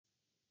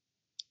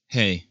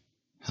Hey,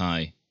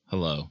 hi,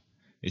 hello.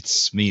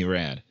 It's me,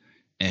 Rad,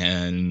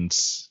 and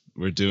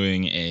we're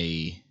doing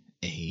a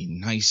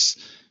nice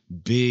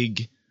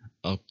big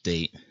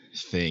update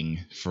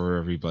thing for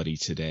everybody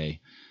today.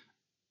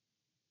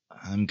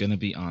 I'm gonna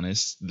be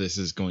honest, this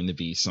is going to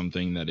be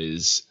something that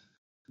is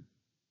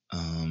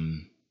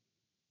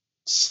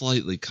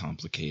slightly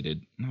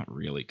complicated. Not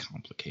really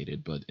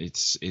complicated, but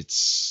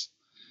it's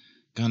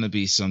gonna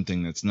be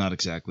something that's not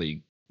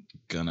exactly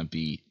gonna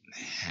be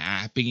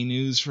happy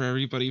news for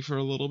everybody for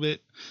a little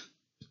bit.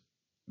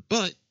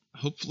 But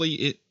hopefully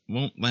it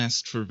won't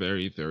last for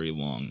very, very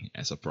long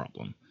as a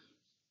problem.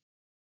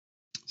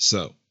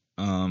 So,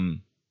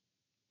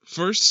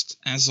 first,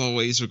 as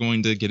always, we're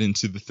going to get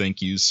into the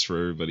thank yous for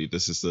everybody.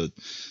 This is the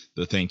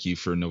thank you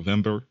for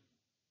November.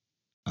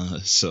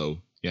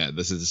 So yeah,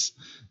 this is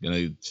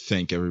gonna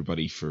thank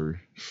everybody for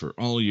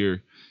all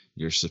your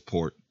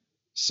support.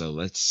 So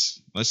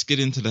let's get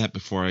into that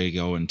before I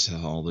go into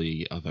all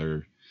the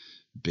other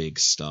big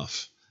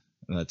stuff.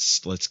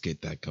 Let's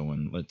get that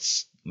going.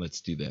 Let's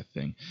do that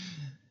thing.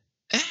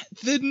 At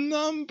the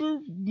number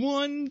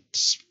one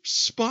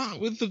spot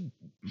with the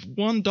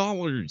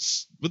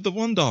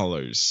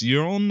 $1,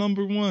 your own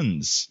number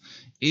ones,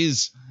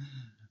 is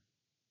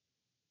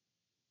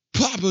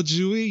Papa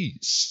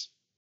Juice,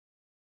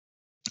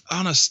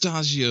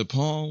 Anastasia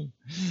Paul,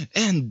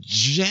 and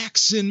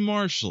Jackson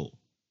Marshall.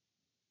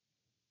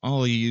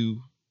 All of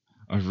you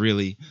are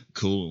really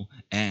cool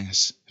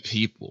ass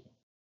people.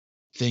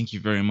 Thank you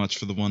very much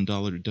for the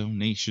 $1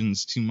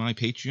 donations to my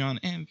Patreon,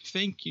 and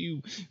thank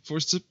you for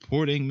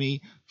supporting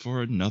me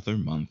for another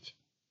month.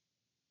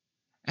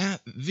 At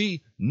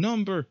the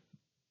number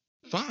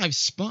 5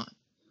 spot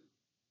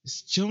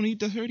is Joni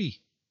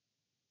Doherty.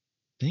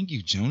 Thank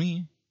you,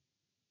 Joni.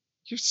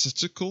 You're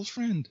such a cool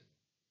friend.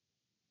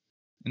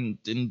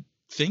 And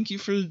thank you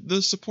for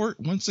the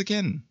support once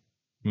again,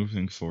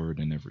 moving forward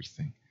and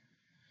everything.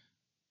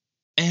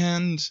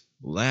 And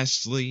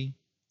lastly,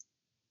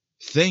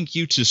 thank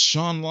you to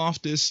Sean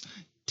Loftus,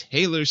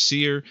 Taylor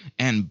Sear,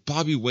 and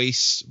Bobby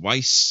Weiss.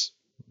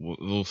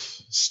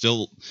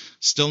 Still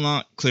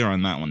not clear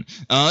on that one.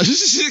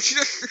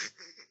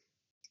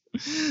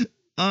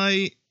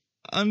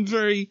 I'm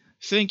very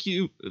thank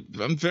you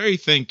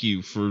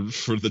for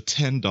the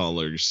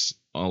 $10,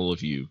 all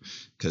of you,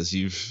 because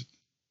you've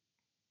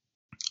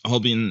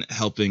all been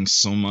helping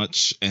so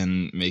much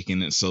and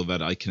making it so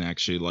that I can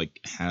actually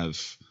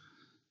have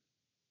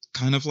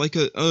kind of like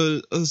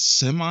a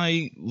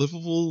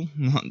semi-livable,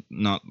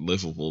 not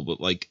livable, but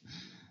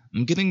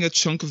I'm getting a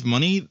chunk of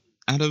money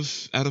out of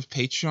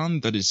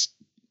Patreon that is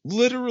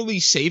literally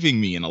saving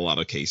me in a lot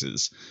of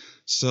cases.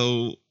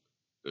 So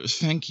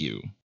thank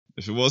you.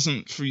 If it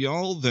wasn't for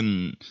y'all,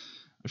 then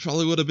I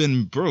probably would have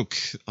been broke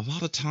a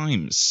lot of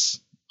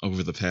times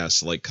over the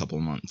past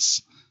couple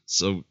months.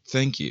 So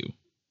thank you.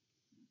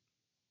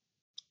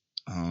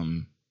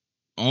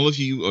 All of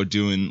you are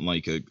doing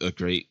a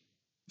great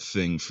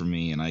thing for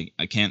me, and I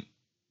can't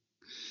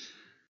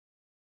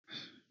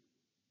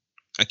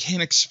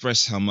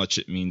express how much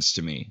it means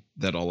to me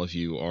that all of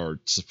you are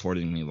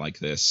supporting me like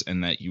this,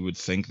 and that you would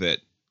think that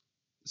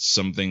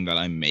something that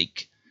I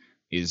make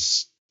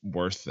is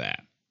worth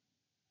that.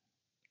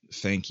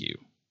 Thank you,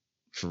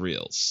 for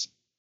reals.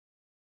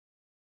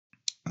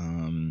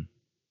 And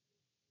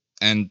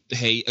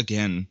hey,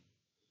 again,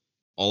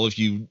 all of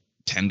you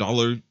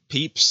 $10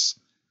 peeps,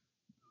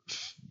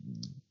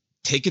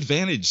 take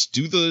advantage.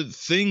 Do the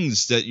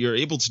things that you're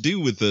able to do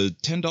with the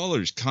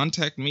 $10.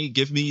 Contact me.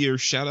 Give me your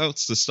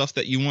shoutouts, the stuff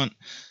that you want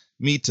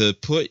me to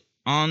put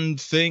on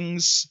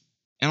things,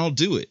 and I'll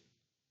do it.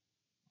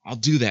 I'll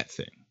do that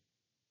thing.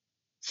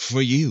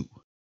 For you.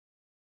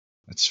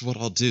 That's what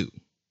I'll do.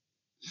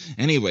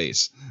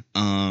 Anyways,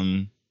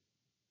 the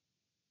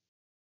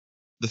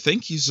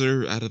thank yous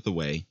are out of the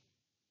way.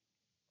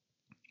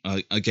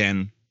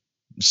 Again,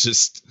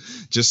 just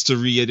to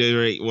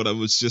reiterate what I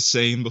was just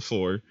saying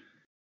before,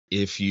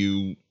 if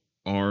you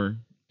are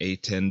a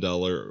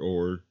 $10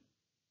 or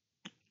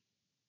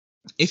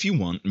if you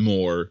want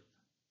more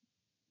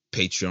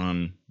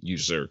Patreon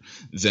user,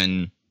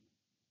 then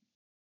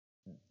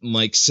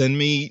send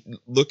me,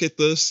 look at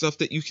the stuff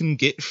that you can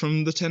get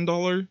from the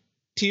 $10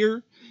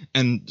 tier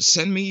and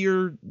send me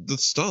the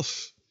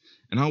stuff,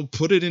 and I'll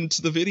put it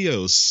into the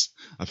videos.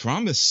 I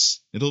promise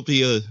it'll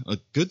be a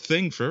good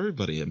thing for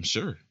everybody, I'm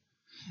sure.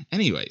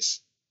 Anyways,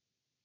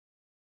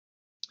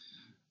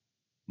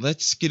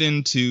 let's get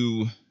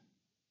into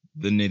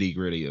the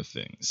nitty-gritty of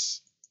things.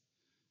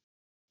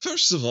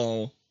 First of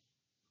all,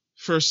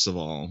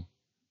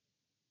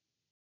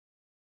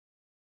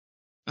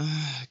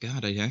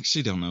 God, I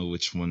actually don't know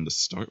which one to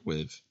start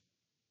with.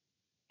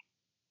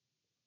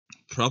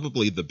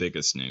 Probably the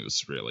biggest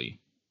news, really.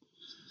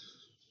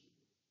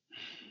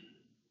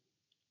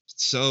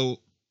 So,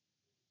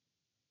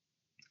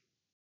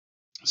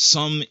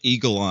 some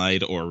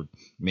eagle-eyed, or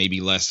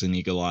maybe less than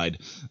eagle-eyed,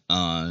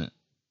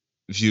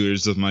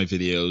 viewers of my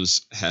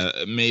videos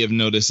may have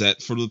noticed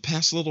that for the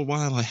past little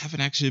while I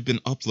haven't actually been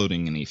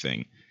uploading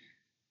anything.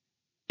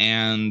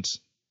 And,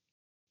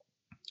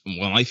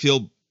 well, I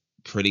feel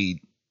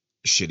pretty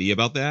shitty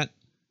about that.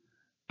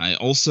 I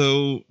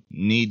also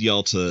need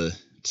y'all to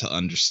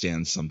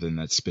understand something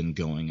that's been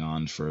going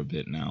on for a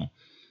bit now.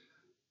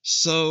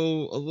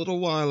 So, a little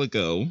while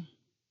ago,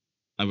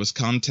 I was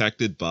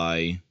contacted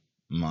by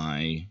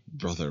my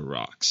brother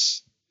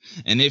Rox.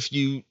 And if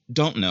you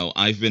don't know,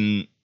 it's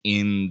been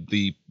in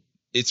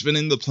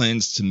the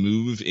plans to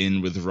move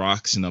in with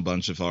Rox and a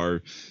bunch of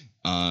our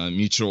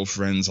mutual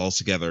friends all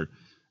together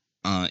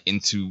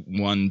into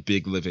one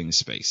big living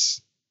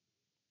space.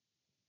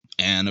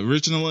 And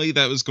originally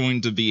that was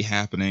going to be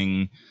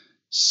happening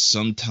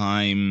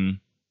sometime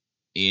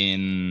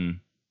in,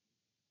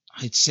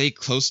 I'd say,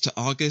 close to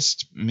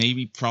August,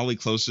 maybe probably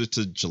closer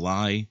to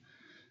July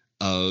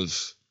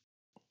of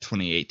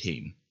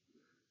 2018.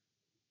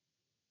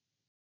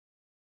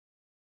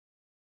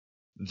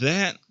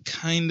 That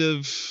kind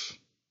of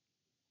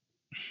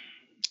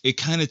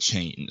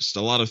changed.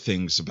 A lot of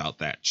things about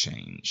that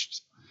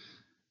changed.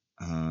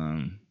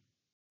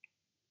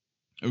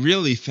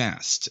 Really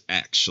fast,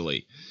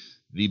 actually.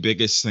 The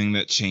biggest thing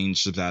that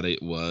changed about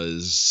it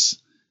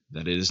was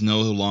that it is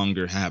no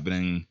longer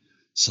happening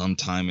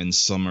sometime in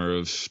summer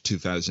of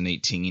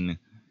 2018.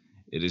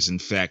 It is in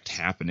fact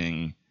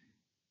happening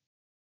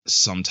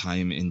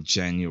sometime in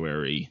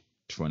January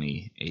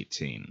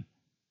 2018.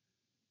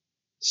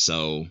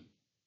 So,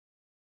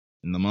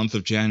 in the month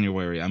of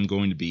January, I'm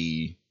going to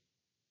be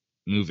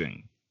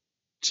moving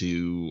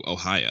to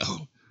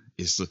Ohio,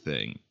 is the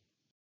thing.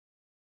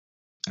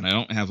 And I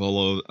don't have a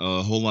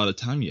whole lot of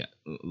time yet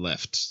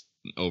left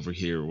over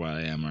here where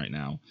I am right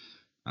now.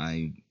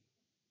 I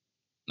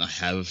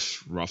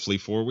have roughly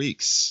 4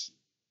 weeks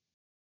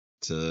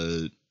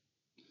to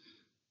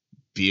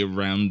be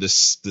around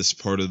this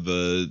part of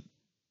in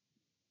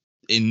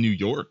New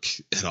York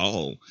at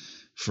all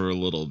for a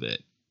little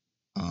bit.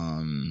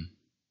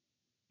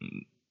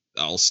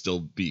 I'll still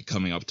be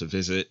coming up to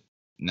visit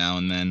now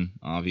and then,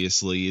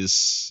 obviously,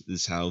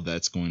 is how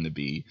that's going to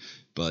be.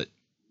 But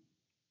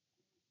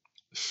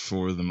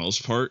for the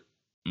most part,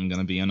 I'm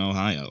going to be in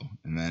Ohio,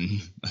 and then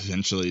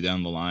eventually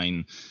down the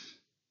line,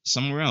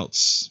 somewhere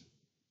else.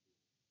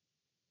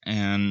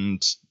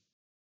 And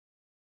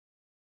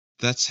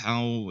that's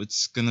how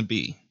it's going to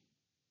be.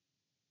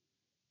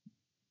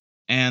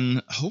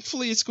 And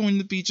hopefully it's going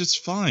to be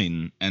just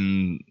fine,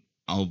 and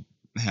I'll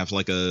have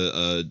like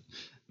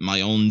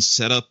my own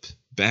setup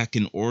back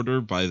in order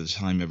by the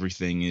time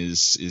everything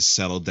is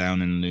settled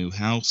down in a new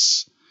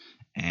house,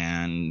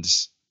 and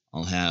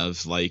I'll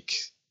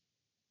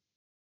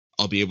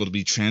be able to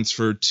be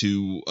transferred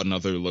to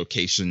another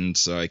location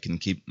so I can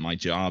keep my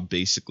job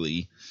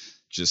basically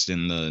just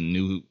in the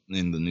new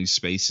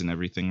space and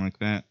everything like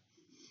that.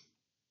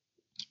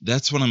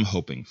 That's what I'm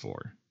hoping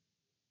for.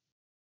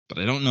 But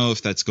I don't know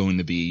if that's going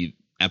to be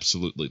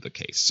absolutely the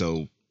case.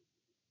 So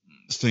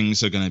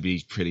things are going to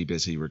be pretty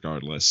busy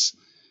regardless.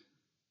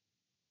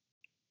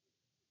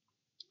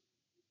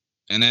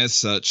 And as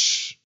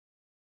such,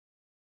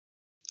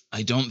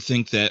 I don't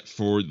think that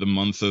for the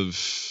month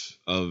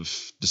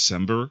of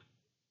December,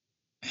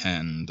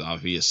 and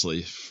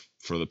obviously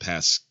for the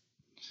past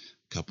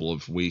couple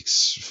of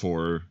weeks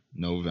for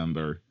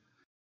November,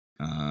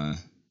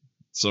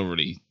 it's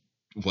already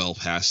well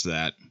past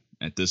that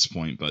at this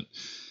point, but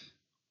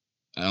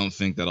I don't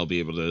think that I'll be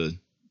able to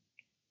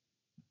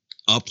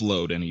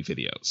upload any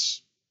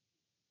videos.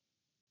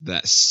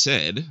 That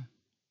said,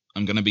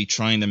 I'm going to be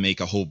trying to make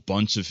a whole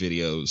bunch of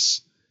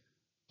videos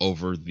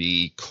over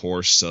the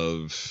course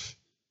of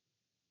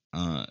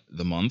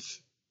the month.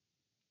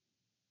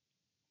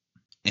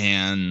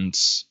 And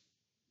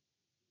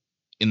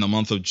in the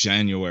month of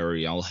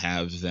January, I'll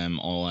have them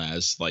all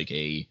as like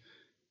a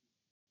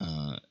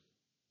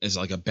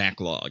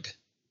backlog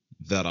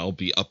that I'll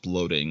be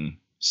uploading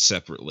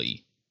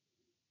separately.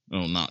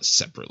 Well, not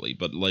separately,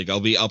 but like I'll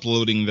be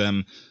uploading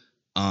them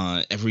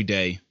every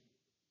day,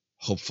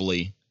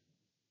 hopefully.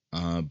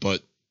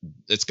 But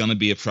it's gonna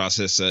be a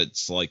process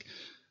that's like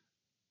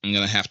I'm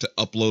gonna have to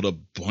upload a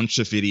bunch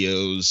of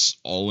videos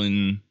all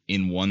in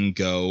one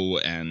go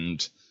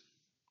and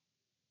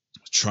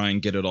try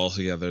and get it all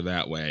together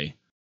that way.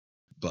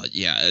 But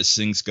yeah, as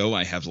things go,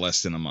 I have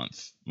less than a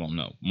month. Well,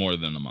 no, more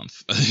than a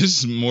month.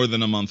 It's more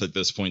than a month at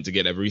this point to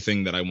get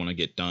everything that I want to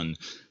get done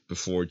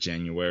before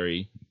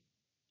January.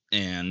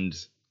 And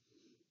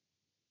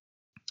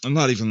I'm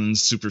not even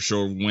super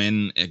sure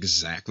when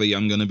exactly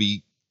I'm going to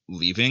be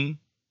leaving.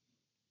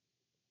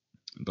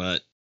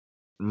 But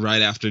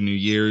right after New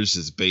Year's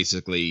is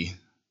basically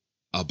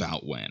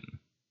about when.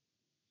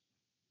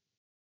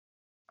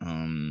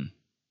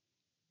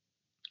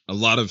 A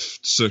lot of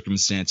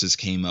circumstances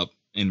came up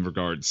in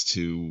regards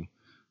to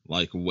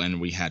like when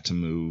we had to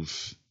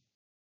move.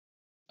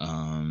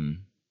 And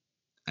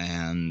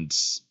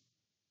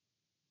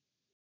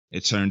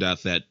it turned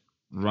out that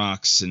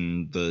Rox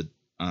and the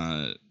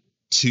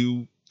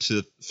 2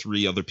 to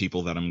 3 other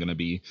people that I'm going to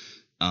be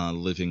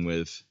living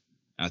with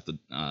at the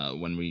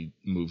when we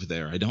move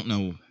there. I don't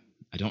know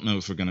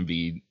if we're going to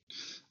be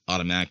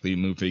automatically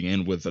moving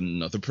in with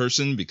another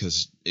person,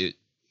 because it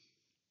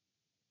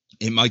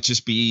might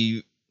just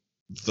be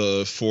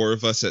the 4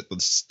 of us at the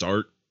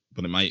start,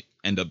 but it might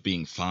end up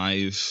being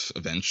 5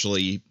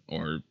 eventually,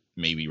 or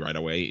maybe right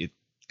away. It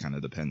kind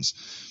of depends.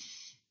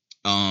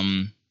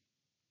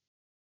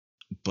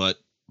 But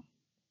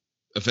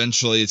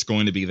eventually it's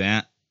going to be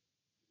that,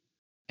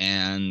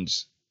 and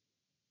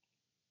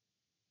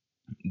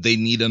they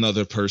need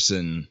another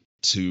person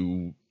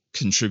to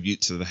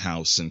contribute to the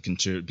house and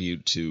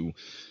contribute to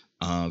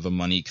the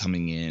money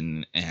coming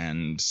in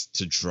and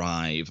to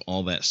drive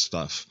all that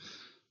stuff.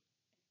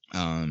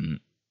 They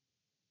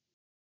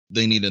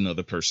need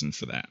another person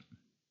for that,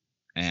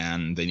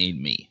 and they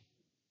need me.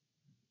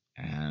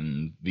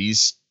 And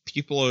these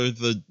people are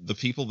the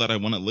people that I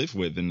want to live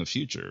with in the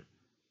future.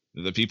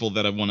 The people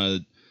that I want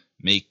to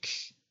make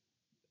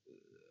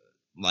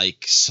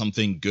like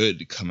something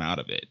good come out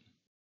of it.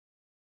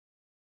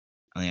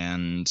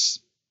 And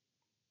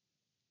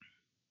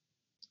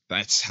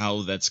that's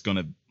how that's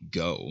gonna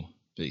go,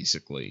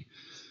 basically.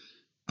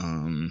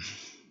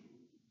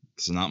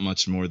 There's not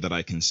much more that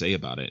I can say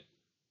about it.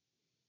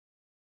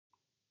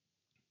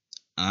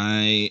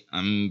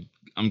 I'm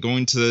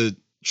going to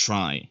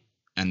try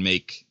and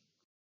make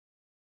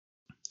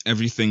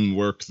everything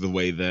work the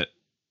way that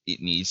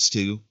it needs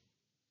to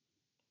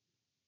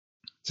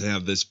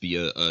have this be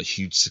a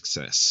huge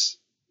success.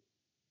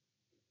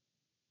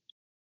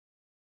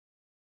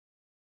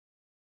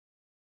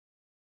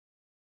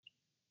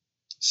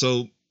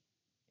 So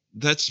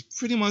that's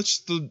pretty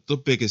much the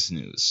biggest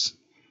news.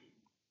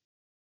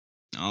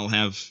 I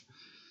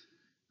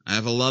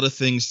have a lot of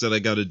things that I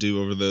got to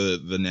do over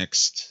the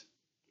next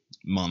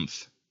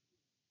month.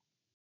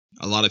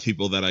 A lot of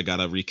people that I got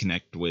to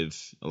reconnect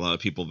with, a lot of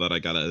people that I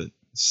got to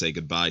say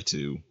goodbye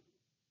to,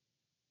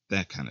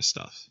 that kind of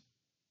stuff.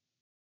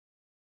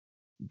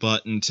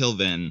 But until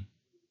then,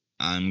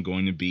 I'm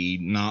going to be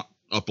not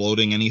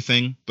uploading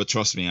anything, but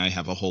trust me, I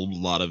have a whole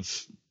lot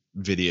of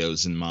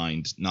videos in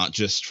mind, not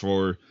just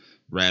for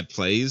Rad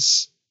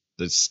Plays.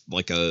 That's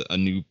like a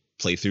new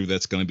playthrough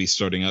that's going to be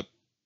starting up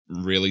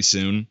really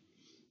soon,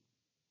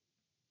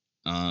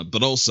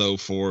 but also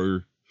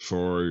for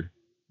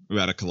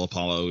Radical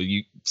Apollo.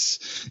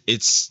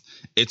 It's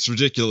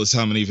ridiculous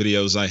how many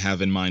videos I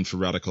have in mind for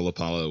Radical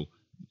Apollo.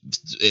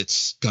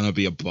 It's gonna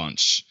be a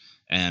bunch,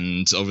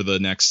 and over the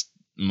next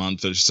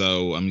month or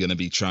so, I'm gonna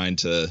be trying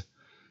to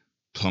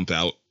pump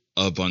out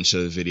a bunch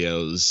of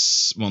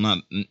videos. Well,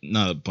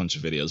 not a bunch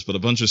of videos, but a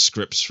bunch of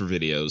scripts for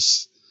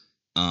videos.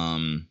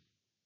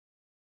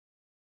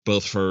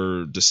 Both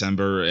for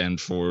December and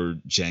for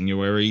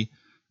January.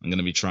 I'm going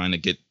to be trying to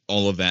get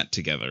all of that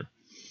together.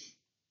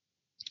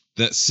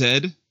 That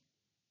said,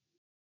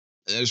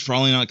 there's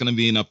probably not going to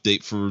be an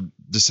update for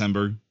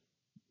December.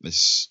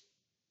 It's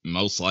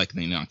most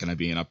likely not going to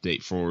be an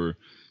update for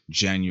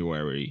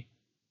January.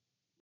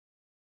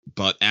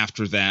 But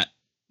after that,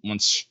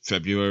 once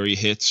February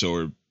hits,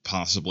 or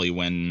possibly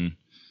when...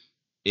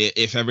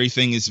 If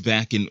everything is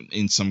back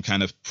in some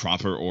kind of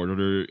proper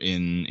order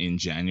in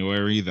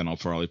January, then I'll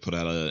probably put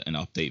out an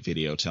update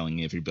video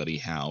telling everybody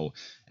how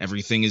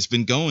everything has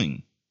been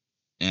going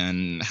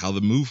and how the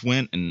move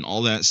went and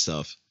all that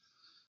stuff.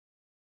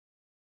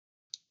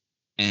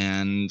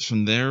 And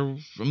from there,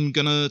 I'm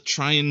gonna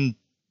try and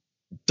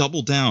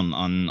double down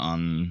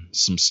on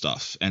some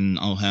stuff, and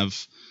I'll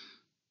have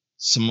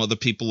some other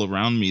people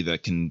around me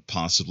that can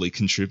possibly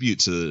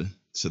contribute to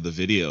the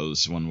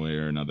videos one way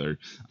or another.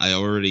 I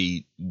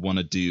already want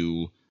to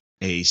do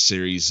a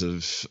series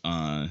of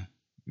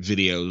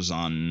videos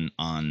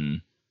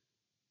on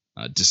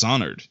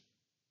Dishonored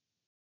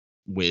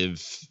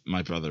with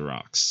my brother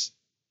Rox,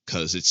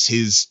 because it's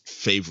his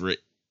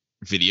favorite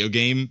video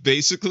game,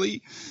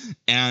 basically,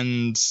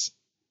 and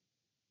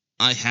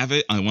I have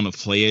it. I want to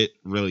play it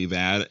really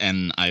bad,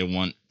 and I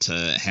want to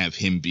have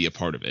him be a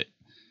part of it.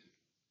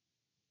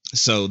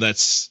 So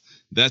that's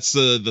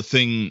the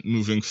thing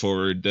moving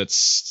forward.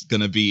 That's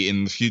gonna be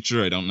in the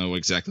future. I don't know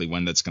exactly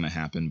when that's gonna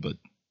happen, but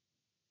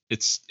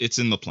it's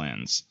in the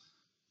plans.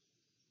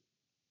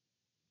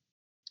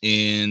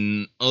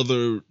 In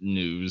other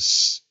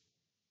news,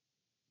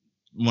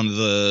 one of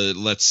the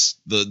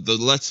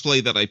let's play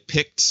that I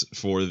picked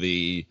for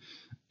the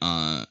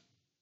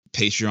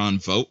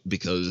Patreon vote,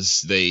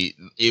 because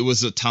it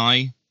was a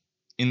tie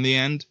in the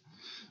end,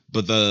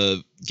 but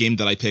the game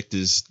that I picked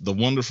is The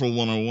Wonderful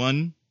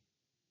 101.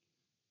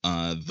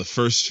 The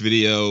first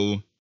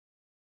video,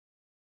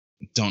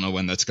 don't know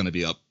when that's going to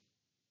be up,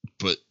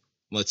 but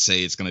let's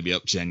say it's going to be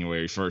up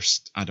January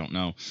 1st. I don't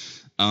know.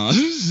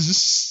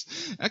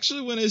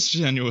 Actually, when is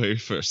January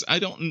 1st? I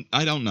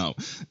don't know.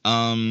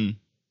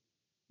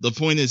 The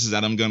point is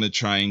that I'm going to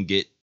try and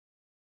get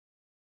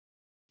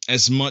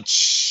as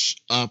much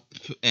up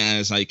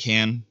as I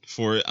can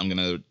for it. I'm going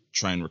to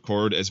try and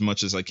record as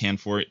much as I can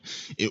for it.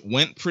 It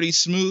went pretty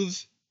smooth,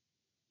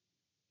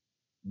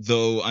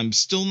 though I'm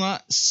still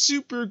not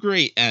super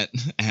great at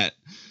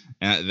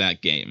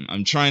that game.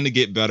 I'm trying to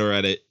get better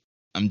at it.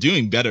 I'm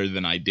doing better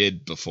than I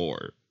did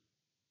before.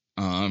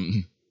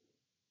 And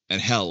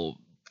hell,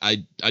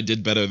 I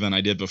did better than I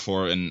did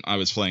before, and I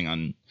was playing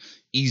on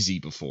easy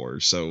before,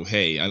 so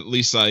hey, at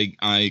least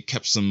I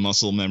kept some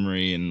muscle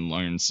memory and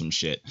learned some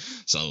shit.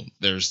 So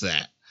there's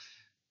that.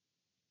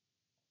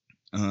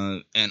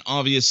 And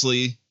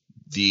obviously,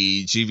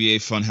 the GBA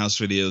Funhouse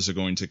videos are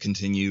going to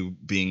continue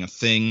being a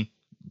thing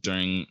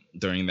during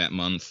that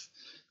month.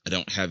 I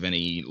don't have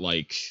any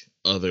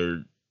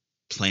other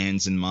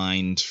plans in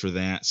mind for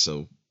that,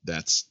 so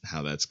that's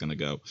how that's gonna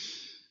go.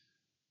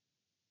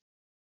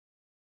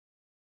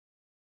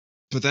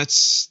 But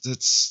that's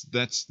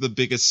the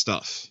biggest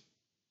stuff.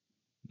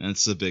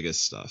 That's the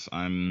biggest stuff.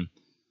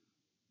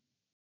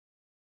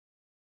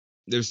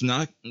 There's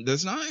not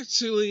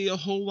actually a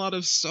whole lot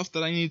of stuff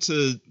that I need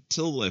to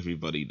tell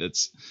everybody.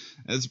 That's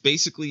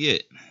basically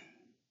it.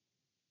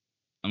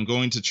 I'm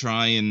going to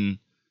try and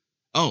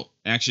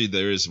actually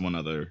there is one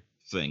other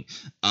thing.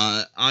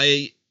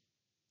 I'm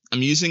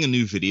using a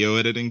new video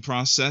editing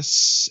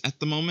process at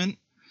the moment,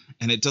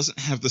 and it doesn't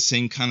have the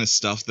same kind of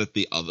stuff that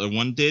the other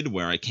one did,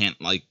 where I can't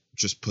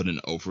just put an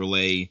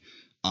overlay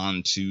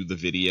onto the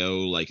video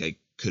like I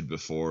could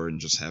before and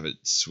just have it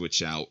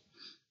switch out.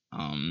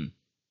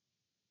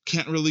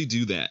 Can't really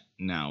do that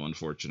now,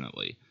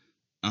 unfortunately.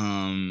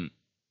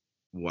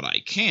 What I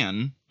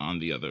can, on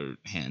the other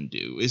hand,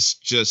 do is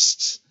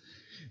just,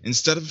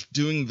 instead of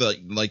doing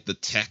the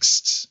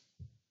text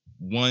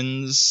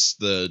ones,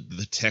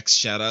 the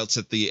text shoutouts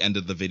at the end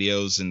of the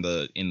videos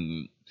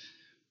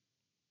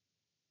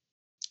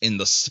in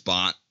the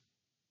spot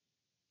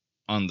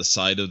on the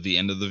side of the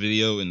end of the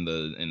video, in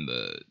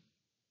the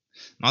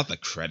not the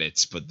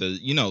credits, but the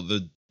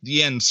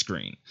end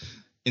screen.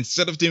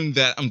 Instead of doing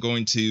that, I'm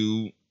going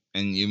to,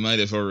 and you might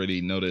have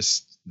already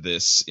noticed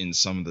this in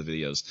some of the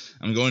videos,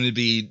 I'm going to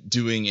be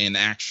doing an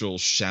actual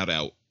shout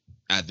out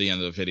at the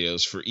end of the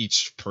videos for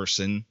each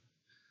person.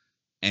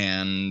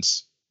 And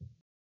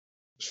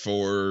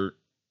for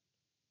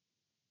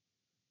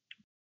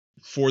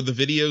the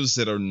videos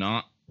that are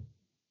not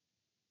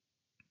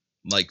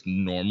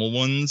normal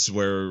ones,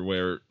 where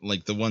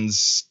the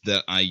ones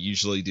that I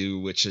usually do,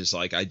 which is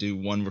I do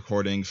one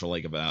recording for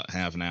about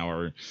half an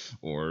hour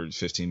or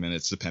 15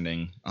 minutes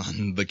depending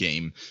on the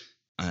game,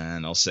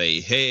 and I'll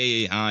say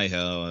hey, hi,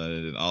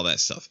 all that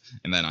stuff,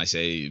 and then I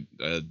say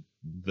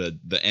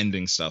the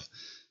ending stuff.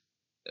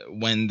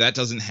 When that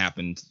doesn't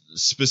happen,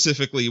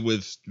 specifically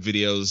with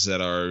videos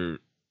that are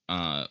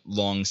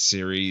long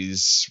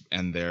series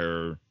and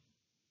they're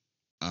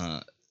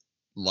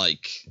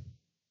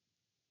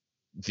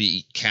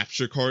the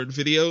capture card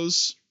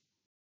videos,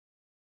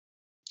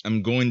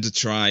 I'm going to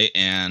try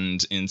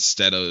and,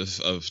 instead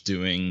of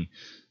doing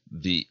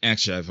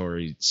actually I've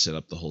already set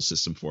up the whole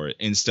system for it,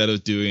 instead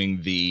of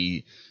doing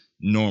the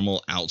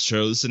normal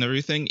outros and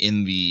everything,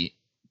 in the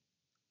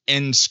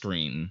end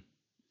screen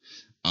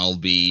I'll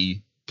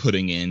be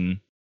putting in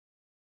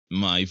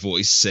my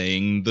voice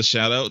saying the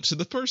shout out to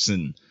the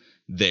person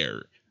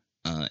there,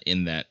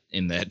 in that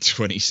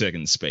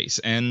 20-second space,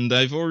 and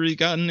I've already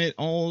gotten it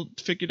all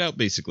figured out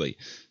basically.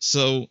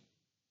 So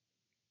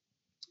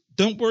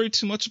don't worry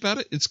too much about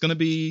it. It's gonna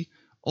be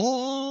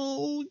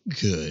all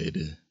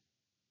good.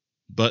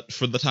 But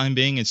for the time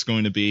being, it's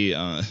going to be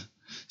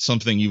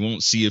something you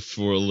won't see it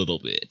for a little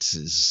bit,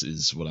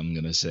 is what I'm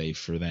gonna say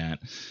for that.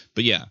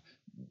 But yeah,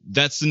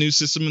 that's the new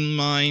system in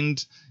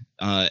mind.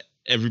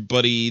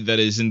 Everybody that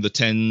is in the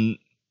 $10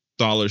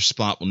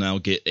 spot will now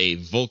get a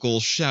vocal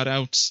shout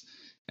out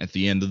at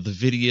the end of the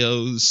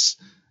videos,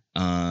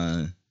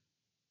 and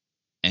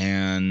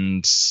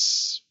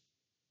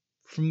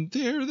from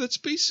there, that's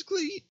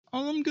basically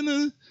all I'm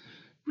gonna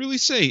really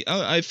say.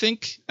 I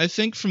think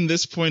from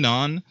this point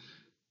on,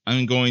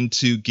 I'm going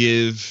to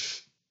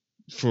give,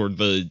 for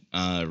the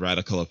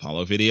Radical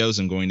Apollo videos,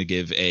 I'm going to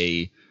give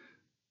a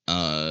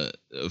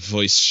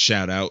voice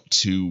shout out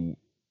to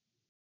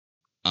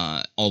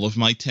all of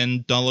my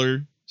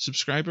 $10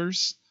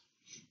 subscribers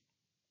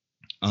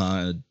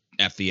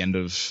at the end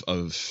of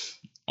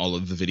all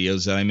of the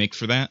videos that I make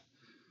for that.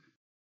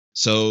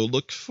 So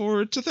look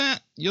forward to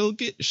that. You'll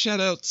get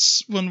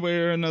shoutouts one way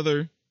or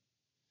another.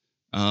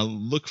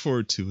 Look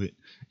forward to it.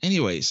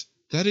 Anyways,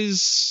 that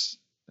is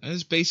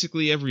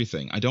basically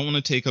everything. I don't want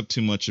to take up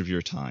too much of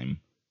your time,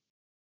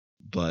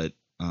 but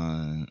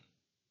I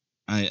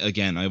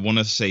want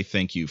to say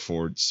thank you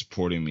for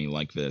supporting me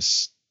like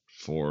this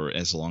for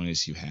as long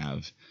as you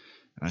have,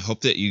 and I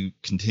hope that you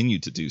continue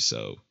to do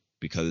so,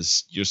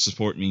 because your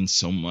support means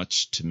so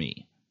much to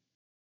me,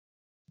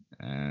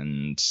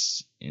 and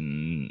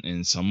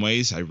in some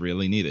ways I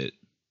really need it.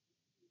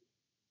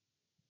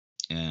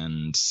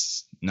 And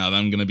now that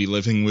I'm going to be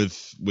living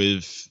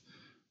with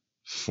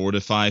 4 to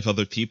 5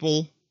 other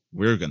people,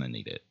 we're going to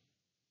need it.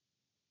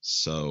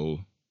 So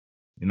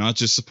you're not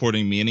just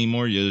supporting me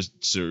anymore, you're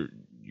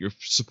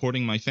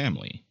supporting my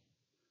family,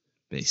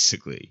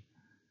 basically.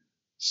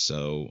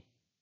 So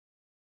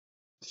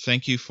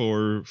thank you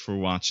for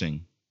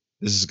watching.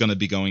 This is going to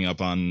be going up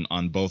on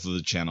both of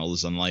the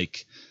channels,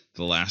 unlike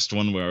the last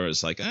one where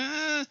it's like,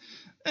 I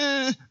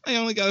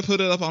only got to put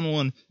it up on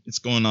one. It's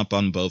going up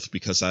on both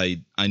because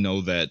I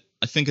know that,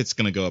 I think it's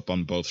going to go up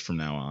on both from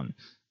now on.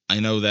 I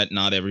know that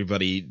not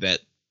everybody that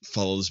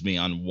follows me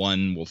on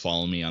one will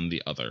follow me on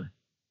the other.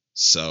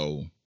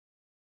 So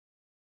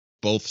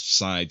both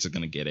sides are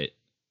going to get it.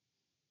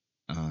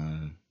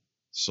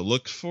 So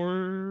look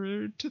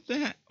forward to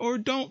that, or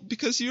don't,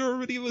 because you're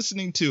already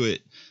listening to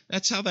it.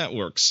 That's how that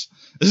works.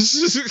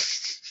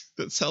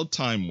 That's how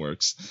time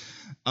works.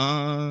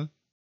 Yeah.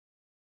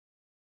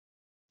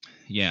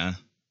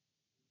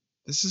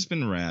 This has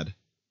been rad.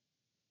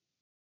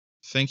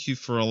 Thank you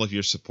for all of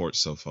your support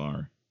so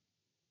far.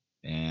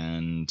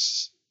 And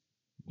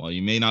while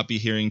you may not be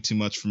hearing too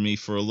much from me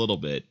for a little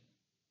bit,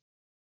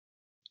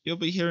 you'll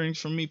be hearing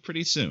from me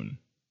pretty soon.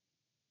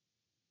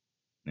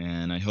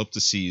 And I hope to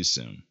see you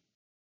soon.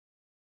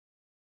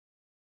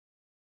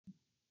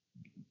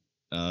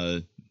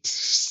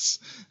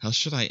 How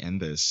should I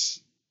end this?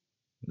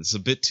 It's a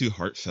bit too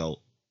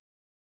heartfelt.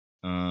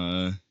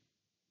 I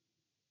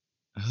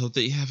hope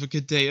that you have a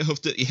good day. I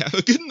hope that you have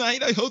a good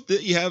night. I hope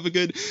that you have a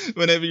good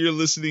whenever you're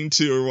listening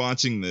to or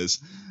watching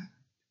this.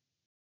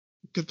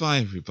 Goodbye,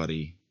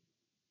 everybody.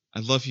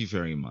 I love you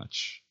very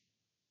much.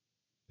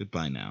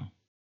 Goodbye now.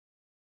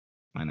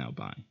 Bye now,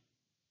 bye.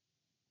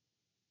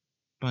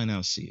 Bye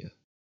now, see ya.